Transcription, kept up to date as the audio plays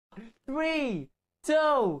3,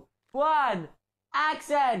 2, 1,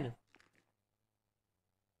 action!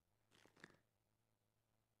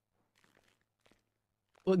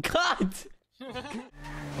 Oh God!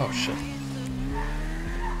 Oh shit.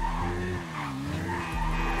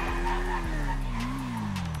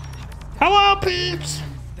 Hello, peeps.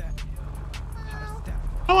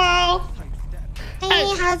 Hello.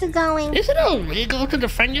 Hey, how's it going? Is it illegal to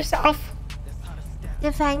defend yourself?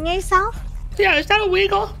 Defend yourself? Yeah, is that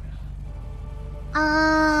illegal?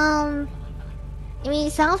 You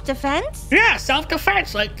mean self-defense? Yeah,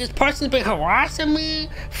 self-defense. Like, this person's been harassing me,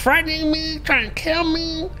 threatening me, trying to kill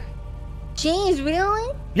me. Jeez,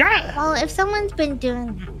 really? Yeah. Well, if someone's been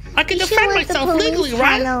doing that, I can defend myself legally,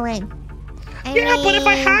 right? Yeah, but if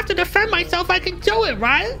I have to defend myself, I can do it,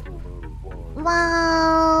 right?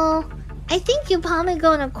 Well, I think you probably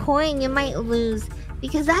go to court and you might lose.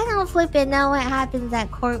 Because I don't flippin' know what happens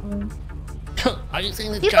at courtroom. Are you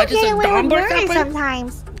saying the People judge is get a away with dumb or murder something?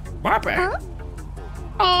 sometimes. Murder? Huh?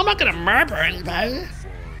 Oh, I'm not gonna murder anybody.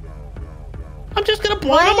 I'm just gonna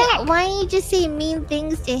blow him up. Why don't you just say mean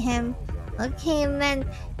things to him? Okay, and then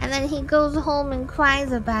he goes home and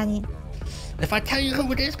cries about it. If I tell you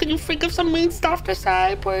who it is, can you think of some mean stuff to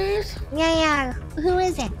say, please? Yeah. Who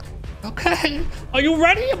is it? Okay. Are you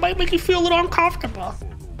ready? It might make you feel a little uncomfortable.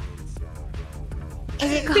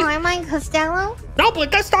 Is it Carmine Costello? No,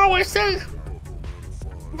 but that's not what I say.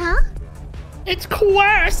 Huh? It's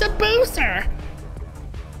Coerce a Booster.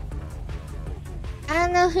 I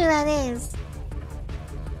don't know who that is.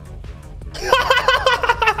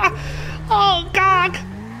 Oh, God.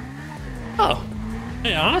 Oh.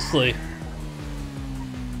 Hey, honestly.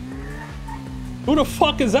 Who the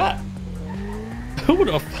fuck is that? Who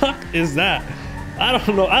the fuck is that? I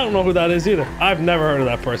don't know who that is either. I've never heard of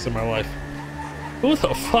that person in my life. Who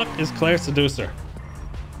the fuck is Claire Seducer?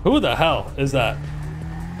 Who the hell is that?